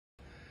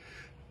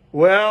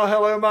Well,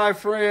 hello, my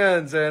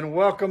friends, and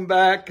welcome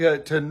back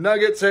to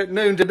Nuggets at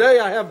Noon. Today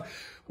I have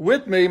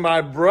with me my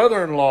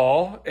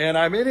brother-in-law, and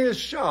I'm in his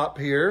shop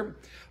here,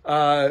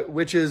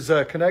 which is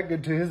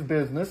connected to his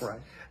business. Right.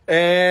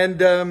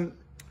 And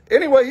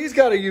anyway, he's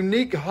got a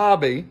unique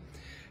hobby,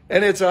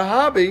 and it's a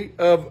hobby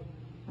of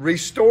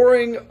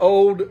restoring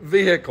old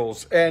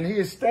vehicles. And he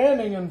is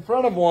standing in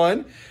front of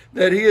one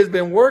that he has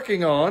been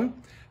working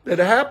on that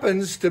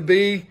happens to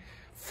be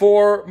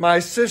for my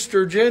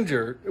sister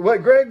Ginger.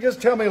 Greg,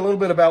 just tell me a little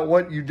bit about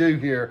what you do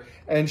here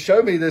and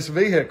show me this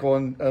vehicle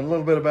and a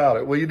little bit about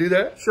it. Will you do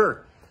that?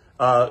 Sure.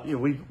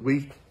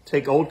 We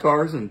take old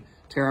cars and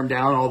tear them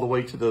down all the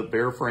way to the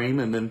bare frame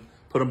and then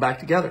put them back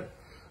together.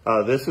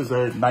 This is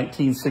a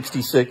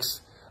 1966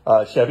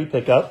 Chevy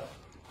pickup.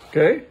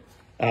 Okay.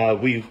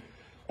 We've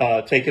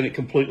taken it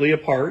completely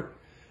apart.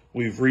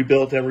 We've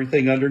rebuilt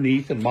everything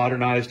underneath and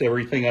modernized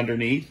everything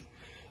underneath.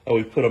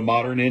 We've put a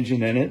modern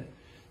engine in it.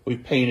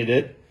 We've painted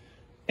it.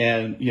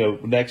 And,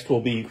 next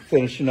we'll be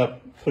finishing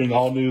up putting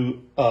all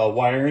new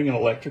wiring and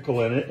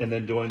electrical in it and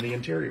then doing the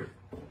interior.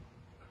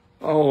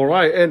 All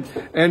right.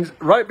 And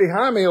right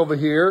behind me over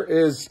here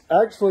is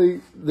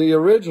actually the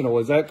original.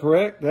 Is that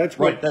correct? That's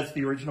right. That's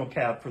the original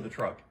cab for the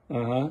truck.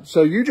 Uh-huh.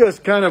 So you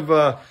just kind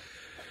of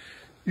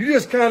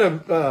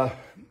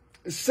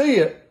see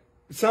it,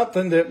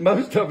 something that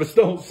most of us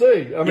don't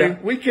see. I mean,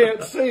 we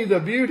can't see the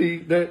beauty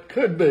that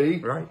could be.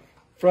 Right.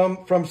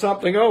 From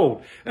something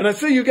old. And I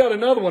see you got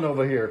another one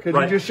over here. Could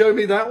you just show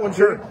me that one?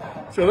 Sure.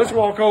 So let's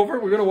walk over.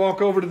 We're going to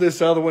walk over to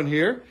this other one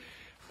here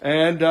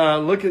and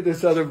look at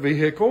this other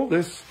vehicle.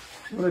 You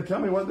want to tell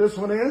me what this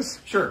one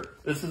is? Sure.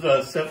 This is a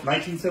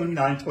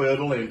 1979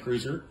 Toyota Land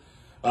Cruiser.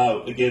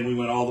 Again, we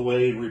went all the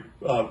way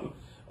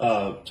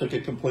and took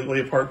it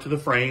completely apart to the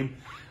frame,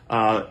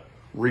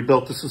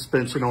 rebuilt the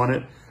suspension on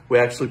it. We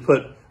actually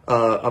put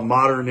a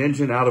modern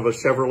engine out of a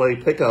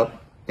Chevrolet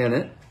pickup in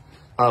it.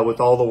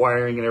 With all the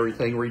wiring and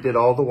everything, redid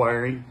all the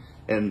wiring,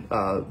 and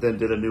then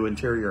did a new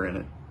interior in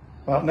it.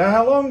 Well, now,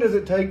 how long does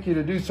it take you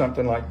to do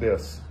something like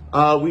this?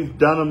 We've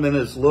done them in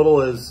as little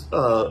as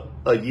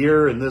a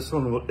year, and this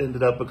one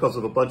ended up, because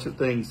of a bunch of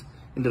things,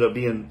 ended up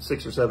being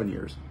 6 or 7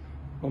 years.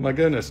 Oh, my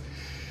goodness.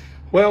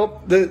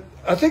 Well,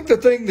 I think the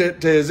thing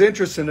that is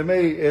interesting to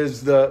me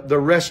is the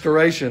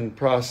restoration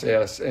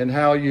process and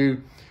how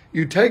you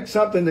take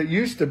something that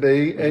used to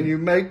be and you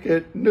make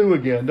it new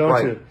again,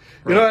 don't you?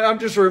 You know, I'm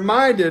just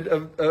reminded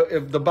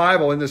of the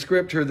Bible in the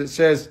scripture that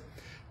says,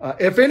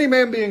 if any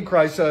man be in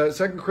Christ, 2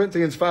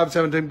 Corinthians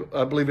 5:17,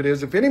 I believe it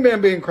is, if any man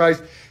be in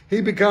Christ,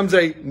 he becomes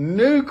a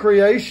new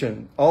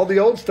creation. All the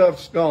old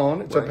stuff's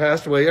gone. It's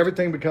passed away.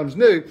 Everything becomes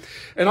new.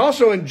 And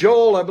also in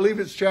Joel, I believe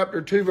it's chapter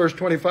 2, verse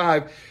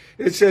 25,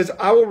 it says,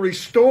 I will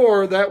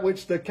restore that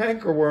which the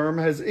cankerworm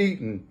has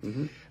eaten.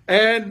 Mm-hmm.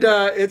 And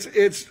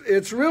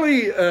it's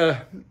really,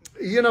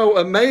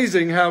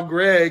 amazing how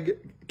Greg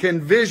can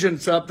vision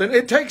something.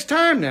 It takes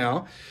time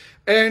now.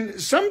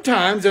 And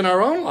sometimes in our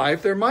own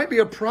life, there might be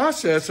a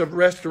process of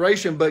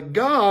restoration, but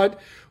God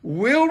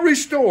will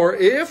restore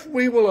if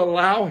we will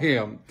allow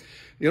him.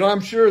 I'm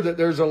sure that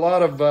there's a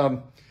lot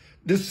of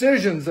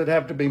decisions that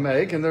have to be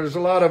made, and there's a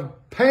lot of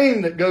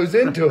pain that goes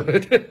into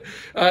it,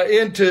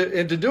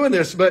 into doing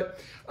this. But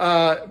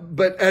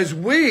as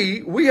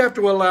we have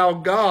to allow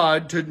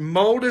God to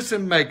mold us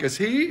and make us.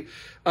 He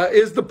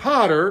is the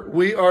potter,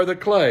 we are the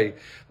clay.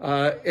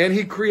 And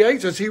he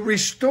creates us, he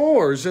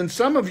restores. And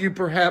some of you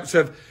perhaps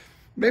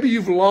maybe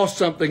you've lost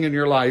something in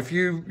your life.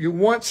 You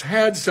once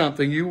had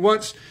something. You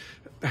once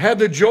had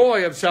the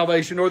joy of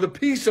salvation or the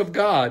peace of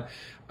God.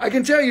 I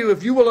can tell you,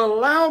 if you will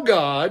allow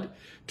God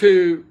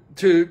to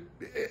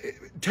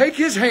take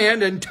his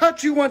hand and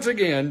touch you once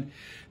again,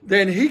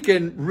 then he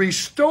can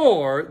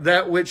restore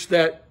that which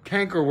that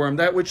cankerworm,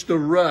 that which the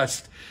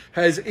rust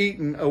has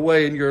eaten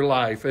away in your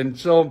life. And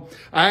so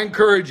I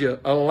encourage you,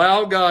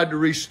 allow God to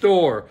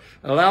restore,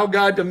 allow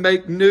God to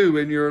make new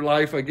in your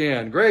life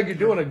again. Greg, you're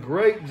doing a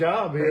great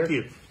job here.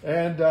 Thank you.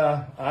 And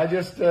I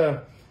just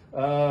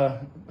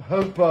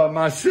hope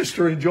my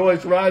sister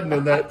enjoys riding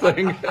in that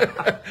thing.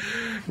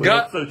 We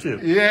hope so too.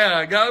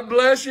 Yeah, God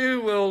bless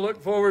you. We'll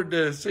look forward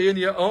to seeing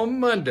you on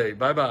Monday.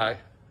 Bye-bye.